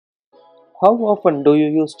How often do you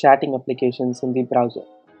use chatting applications in the browser?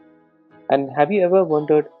 And have you ever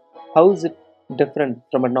wondered how is it different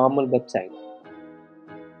from a normal website?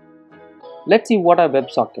 Let's see what are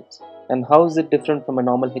WebSockets and how is it different from a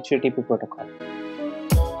normal HTTP protocol.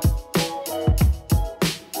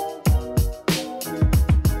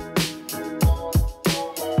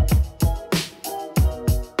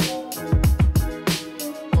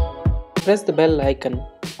 Press the bell icon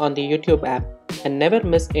on the YouTube app and never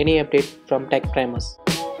miss any update from Tech Primers.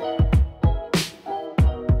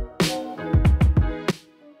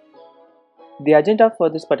 The agenda for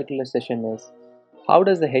this particular session is how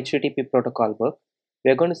does the HTTP protocol work? We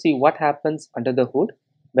are going to see what happens under the hood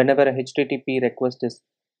whenever a HTTP request is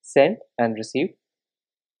sent and received.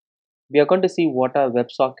 We are going to see what are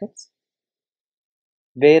WebSockets,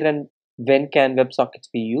 where and when can WebSockets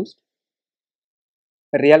be used,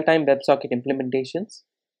 real-time WebSocket implementations,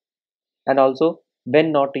 and also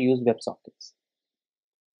when not to use WebSockets.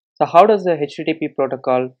 So how does the HTTP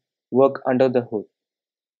protocol work under the hood?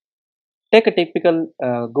 Take a typical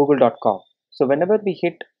google.com. So whenever we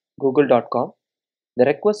hit google.com, the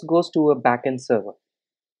request goes to a backend server,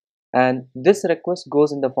 and this request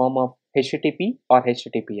goes in the form of HTTP or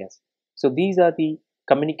HTTPS. So these are the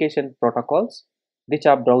communication protocols which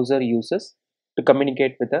our browser uses to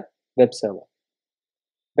communicate with the web server.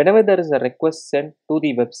 Whenever there is a request sent to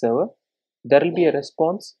the web server, there will be a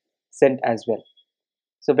response sent as well.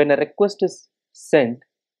 So when a request is sent,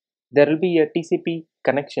 there will be a TCP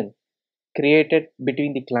connection created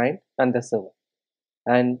between the client and the server.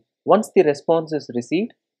 And once the response is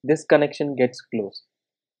received, this connection gets closed.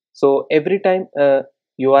 So every time a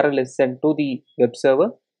URL is sent to the web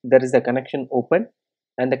server, there is a connection open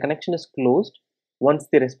and the connection is closed once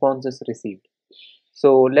the response is received.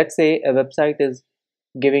 So let's say a website is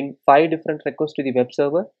giving 5 different requests to the web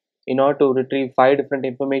server in order to retrieve 5 different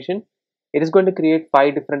information. It is going to create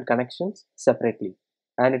 5 different connections separately,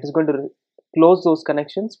 and it is going to close those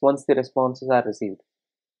connections once the responses are received.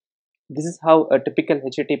 This is how a typical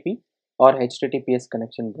HTTP or HTTPS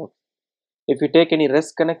connection works. If you take any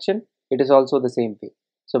REST connection, it is also the same way.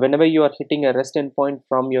 So whenever you are hitting a REST endpoint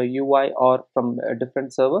from your UI or from a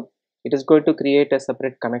different server, it is going to create a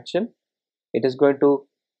separate connection. It is going to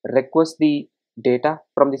request the data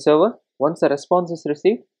from the server. Once the response is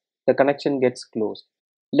received, the connection gets closed.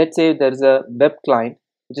 Let's say there is a web client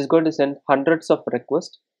which is going to send hundreds of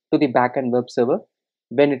requests to the backend web server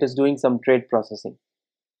when it is doing some trade processing.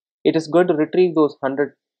 It is going to retrieve those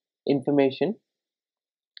 100 information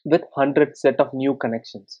with 100 set of new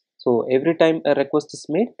connections. So every time a request is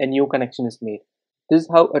made, a new connection is made. This is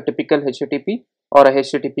how a typical HTTP or a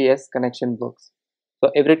HTTPS connection works.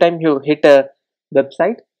 So every time you hit a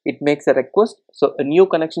website, it makes a request, so a new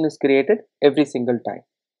connection is created every single time.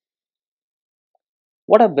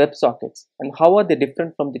 What are WebSockets and how are they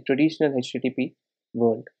different from the traditional HTTP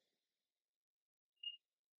world?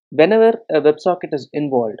 Whenever a WebSocket is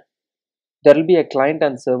involved, there will be a client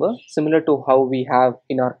and server similar to how we have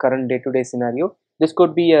in our current day-to-day scenario. This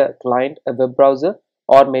could be a client, a web browser,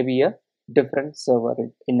 or maybe a different server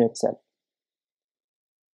in itself.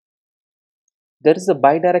 There is a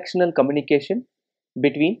bidirectional communication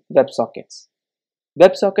between WebSockets.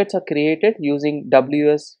 WebSockets are created using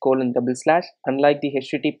WS://. Unlike the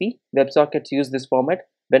HTTP, WebSockets use this format.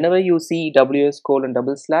 Whenever you see WS://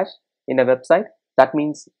 in a website, that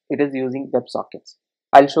means it is using WebSockets.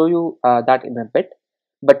 I'll show you that in a bit.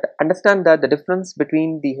 But understand that the difference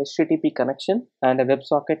between the HTTP connection and a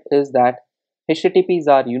WebSocket is that HTTPs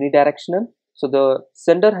are unidirectional. So the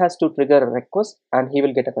sender has to trigger a request and he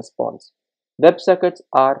will get a response. WebSockets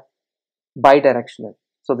are bidirectional.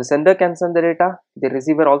 So the sender can send the data, the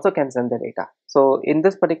receiver also can send the data. So in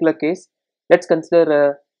this particular case, let's consider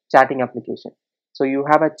a chatting application. So you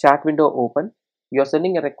have a chat window open, you're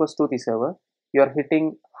sending a request to the server, you're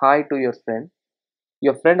hitting hi to your friend.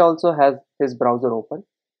 Your friend also has his browser open.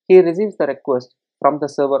 He receives the request from the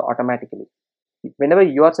server automatically. Whenever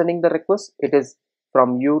you are sending the request, it is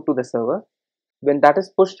from you to the server. When that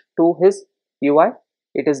is pushed to his UI,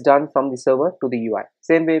 it is done from the server to the UI.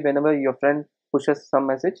 Same way, whenever your friend pushes some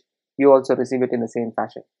message, you also receive it in the same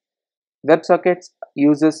fashion. WebSockets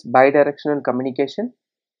uses bidirectional communication.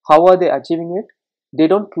 How are they achieving it? They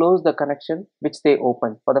don't close the connection which they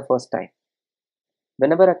open for the first time.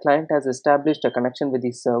 Whenever a client has established a connection with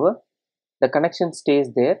the server, the connection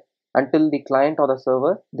stays there until the client or the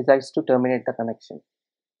server decides to terminate the connection.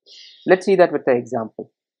 Let's see that with the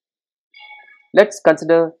example. Let's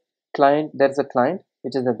consider there is a client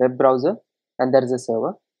which is a web browser and there is a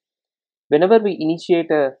server. Whenever we initiate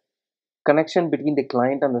a connection between the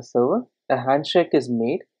client and the server, a handshake is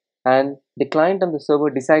made and the client and the server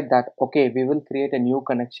decide that okay, we will create a new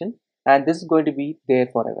connection and this is going to be there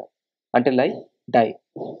forever until I die.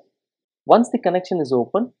 Once the connection is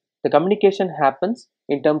open, the communication happens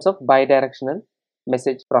in terms of bidirectional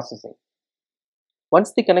message processing.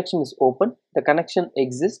 Once the connection is open, the connection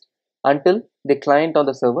exists until the client or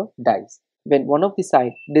the server dies. When one of the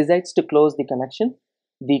side decides to close the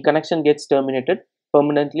connection gets terminated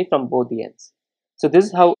permanently from both the ends. So this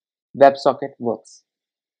is how WebSocket works.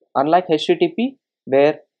 Unlike HTTP,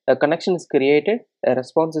 where a connection is created, a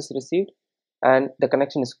response is received, and the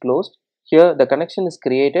connection is closed, here the connection is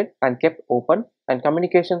created and kept open, and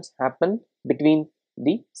communications happen between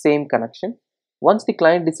the same connection. Once the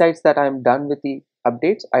client decides that I am done with the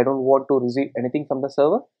updates, I don't want to receive anything from the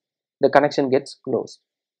server, the connection gets closed.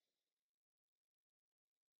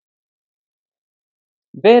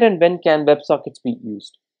 Where and when can WebSockets be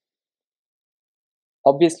used?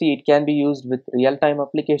 Obviously, it can be used with real-time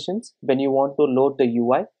applications when you want to load the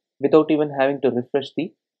UI without even having to refresh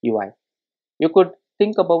the UI. You could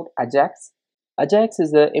think about Ajax. Ajax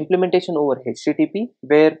is an implementation over HTTP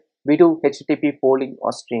where we do HTTP polling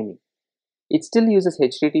or streaming. It still uses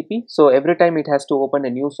HTTP, so every time it has to open a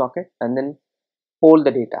new socket and then poll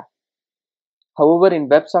the data. However, in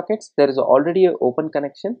WebSockets, there is already an open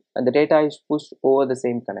connection and the data is pushed over the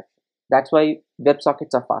same connection. That's why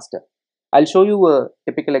WebSockets are faster. I'll show you a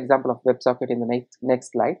typical example of WebSocket in the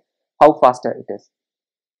next slide, how faster it is.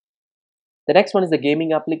 The next one is the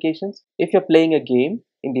gaming applications. If you're playing a game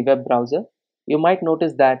in the web browser, you might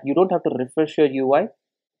notice that you don't have to refresh your UI.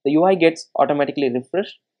 The UI gets automatically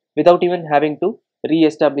refreshed without even having to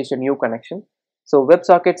re-establish a new connection. So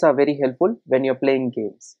WebSockets are very helpful when you're playing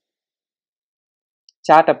games.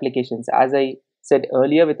 Chat applications, as I said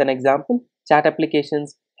earlier with an example, chat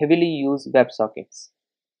applications heavily use WebSockets.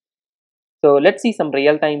 So let's see some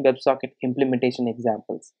real-time WebSocket implementation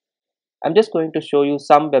examples. I'm just going to show you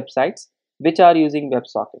some websites which are using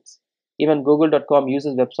WebSockets. Even google.com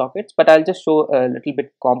uses WebSockets, but I'll just show a little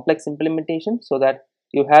bit complex implementation so that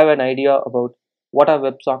you have an idea about what are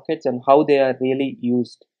WebSockets and how they are really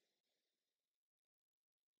used.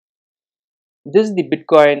 This is the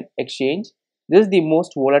Bitcoin exchange. This is the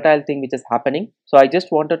most volatile thing which is happening. So I just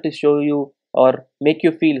wanted to show you or make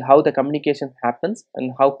you feel how the communication happens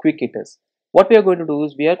and how quick it is. What we are going to do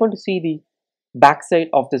is we are going to see the backside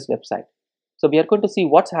of this website. So we are going to see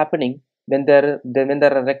what's happening when there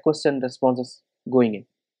are requests and responses going in.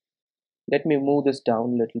 Let me move this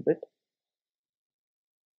down a little bit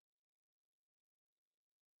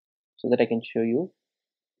so that I can show you,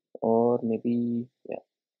 or maybe yeah,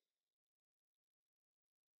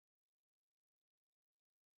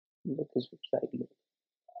 let this website look.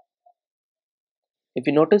 If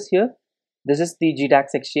you notice here, this is the GDAX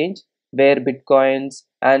exchange where bitcoins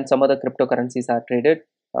and some other cryptocurrencies are traded.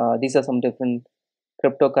 These are some different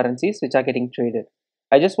cryptocurrencies which are getting traded.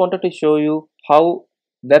 I just wanted to show you how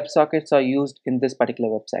WebSockets are used in this particular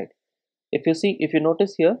website. If you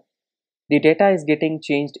notice here, the data is getting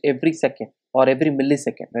changed every second or every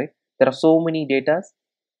millisecond, right? There are so many data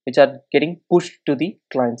which are getting pushed to the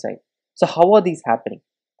client side. So how are these happening?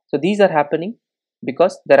 So these are happening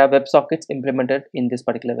because there are WebSockets implemented in this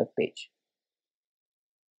particular web page.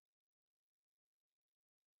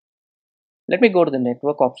 Let me go to the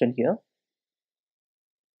network option here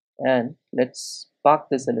and let's park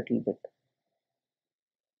this a little bit.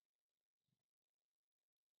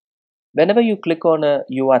 Whenever you click on a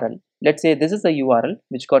URL, let's say this is a URL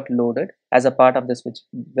which got loaded as a part of this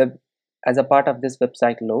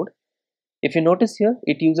website load. If you notice here,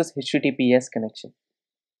 it uses HTTPS connection.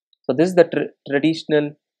 So this is the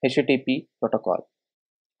traditional HTTP protocol.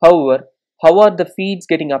 However, how are the feeds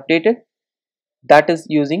getting updated? That is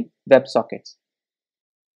using WebSockets.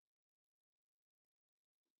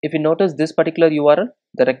 If you notice this particular URL,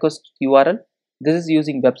 the request URL, this is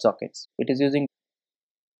using WebSockets. It is using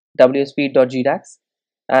wsfeed.gdax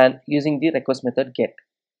and using the request method get.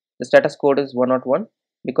 The status code is 101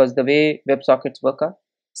 because the way WebSockets work are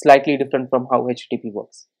slightly different from how HTTP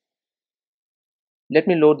works. Let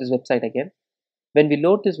me load this website again. When we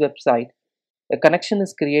load this website, a connection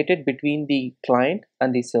is created between the client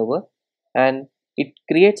and the server and it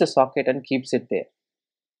creates a socket and keeps it there.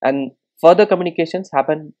 And further communications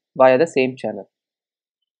happen via the same channel.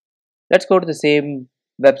 Let's go to the same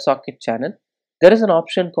WebSocket channel. There is an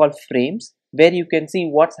option called frames where you can see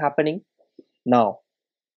what's happening now.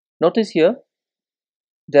 Notice here,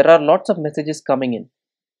 there are lots of messages coming in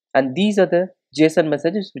and these are the JSON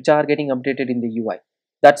messages which are getting updated in the UI.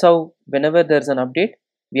 That's how whenever there's an update,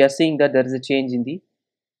 we are seeing that there is a change in the,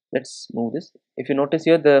 let's move this. If you notice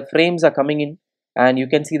here, the frames are coming in and you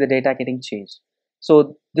can see the data getting changed.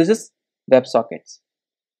 So this is WebSockets.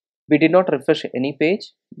 We did not refresh any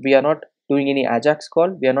page. We are not doing any AJAX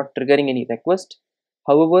call. We are not triggering any request.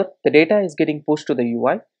 However, the data is getting pushed to the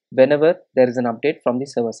UI whenever there is an update from the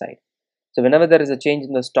server side. So whenever there is a change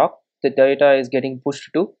in the stock, the data is getting pushed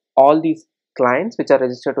to all these clients which are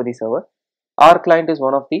registered to the server. Our client is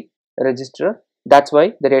one of the registrar. That's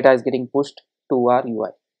why the data is getting pushed to our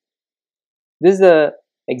UI. This is an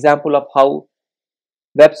example of how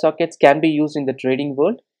WebSockets can be used in the trading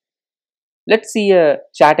world. Let's see a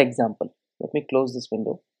chat example. Let me close this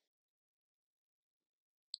window.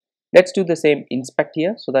 Let's do the same inspect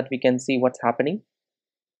here so that we can see what's happening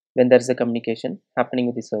when there is a communication happening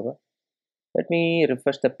with the server. Let me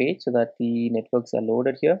refresh the page so that the networks are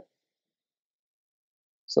loaded here.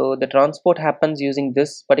 So the transport happens using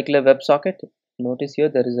this particular WebSocket. Notice here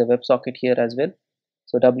there is a WebSocket here as well.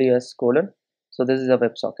 So WS colon. So this is a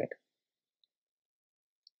WebSocket.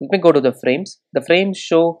 Let me go to the frames. The frames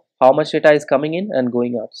show how much data is coming in and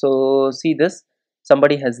going out. So see this,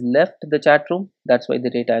 somebody has left the chat room. That's why the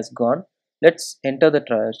data is gone. Let's enter the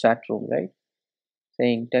chat room, right?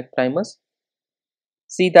 Saying tech primers.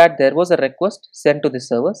 See that there was a request sent to the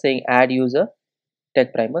server saying add user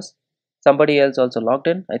tech primers. Somebody else also logged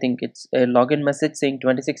in. I think it's a login message saying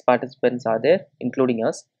 26 participants are there, including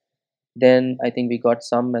us. Then I think we got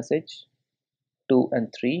some message 2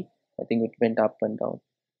 and 3. I think it went up and down,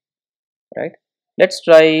 right? Let's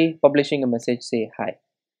try publishing a message, say hi.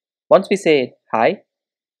 Once we say hi,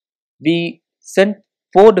 we send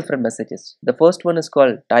 4 different messages. The first one is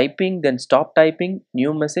called typing, then stop typing,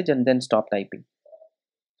 new message, and then stop typing.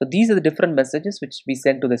 So these are the different messages which we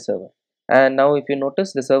send to the server. And now if you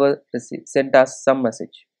notice, the server sent us some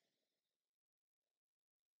message.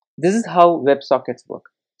 This is how WebSockets work.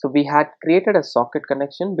 So we had created a socket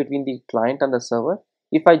connection between the client and the server.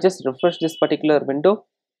 If I just refresh this particular window,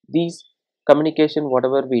 these communication,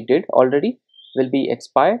 whatever we did already, will be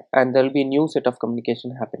expired and there will be a new set of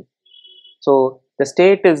communication happening. So the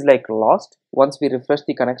state is like lost once we refresh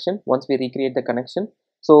the connection, once we recreate the connection.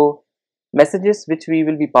 So messages which we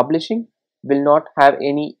will be publishing will not have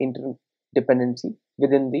any interdependency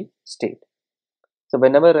within the state. So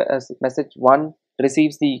whenever a message 1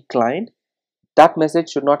 receives the client, that message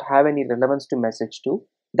should not have any relevance to message 2.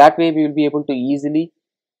 That way we will be able to easily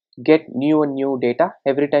get new and new data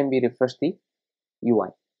every time we refresh the UI.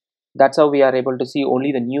 That's how we are able to see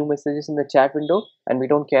only the new messages in the chat window, and we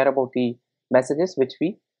don't care about the messages which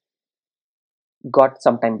we got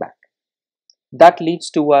some time back. That leads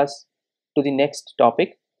to us to the next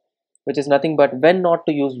topic, which is nothing but when not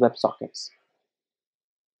to use WebSockets.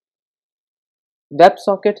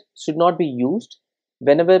 WebSocket should not be used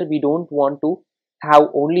whenever we don't want to have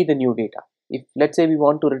only the new data. If let's say we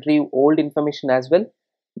want to retrieve old information as well,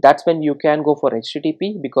 that's when you can go for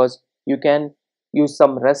HTTP, because you can use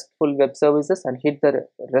some RESTful web services and hit the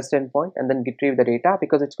REST endpoint and then retrieve the data,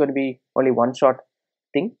 because it's going to be only one shot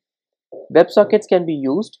thing. WebSockets can be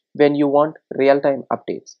used when you want real-time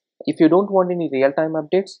updates. If you don't want any real-time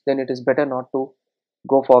updates, then it is better not to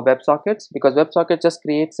go for WebSockets, because WebSocket just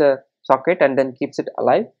creates a socket and then keeps it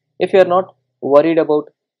alive. If you're not worried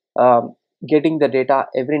about getting the data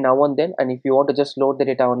every now and then, and if you want to just load the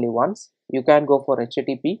data only once, you can go for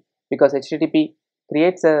HTTP, because HTTP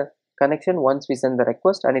creates a connection once we send the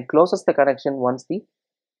request and it closes the connection once the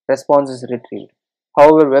response is retrieved.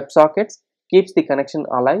 However, WebSockets keeps the connection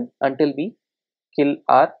alive until we kill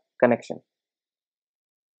our connection.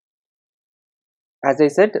 As I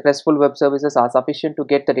said, RESTful web services are sufficient to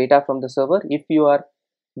get the data from the server. If you are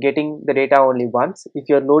getting the data only once, if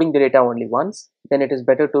you are loading the data only once, then it is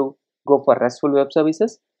better to go for RESTful web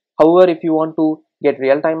services. However, if you want to get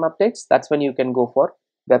real-time updates, that's when you can go for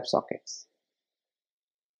WebSockets.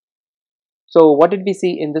 So what did we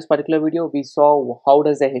see in this particular video? We saw how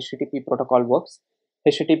does the HTTP protocol works.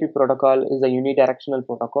 HTTP protocol is a unidirectional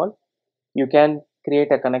protocol. You can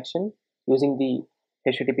create a connection using the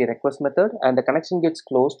HTTP request method, and the connection gets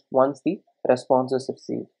closed once the response is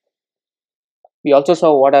received. We also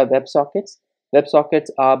saw what are WebSockets. WebSockets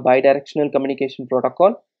are bidirectional communication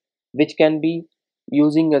protocol, which can be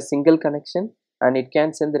using a single connection, and it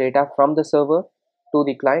can send the data from the server to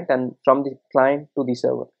the client and from the client to the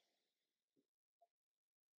server.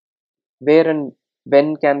 Where and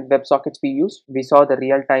when can WebSockets be used? We saw the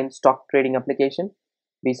real-time stock trading application.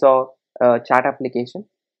 We saw a chat application,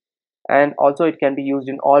 and also it can be used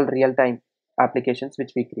in all real-time applications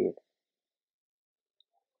which we create.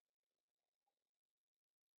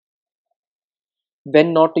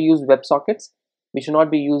 When not to use WebSockets? We should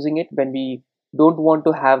not be using it when we don't want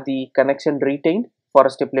to have the connection retained for a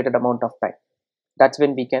stipulated amount of time. That's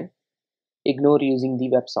when we can ignore using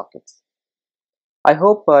the WebSockets. I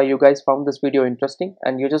hope you guys found this video interesting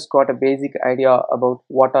and you just got a basic idea about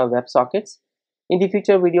what are WebSockets. In the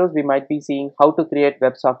future videos, we might be seeing how to create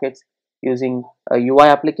WebSockets using a UI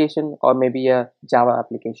application or maybe a Java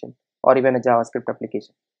application or even a JavaScript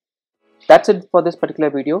application. That's it for this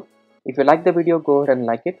particular video. If you like the video, go ahead and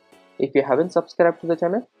like it. If you haven't subscribed to the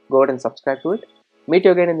channel, go ahead and subscribe to it. Meet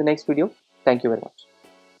you again in the next video. Thank you very much.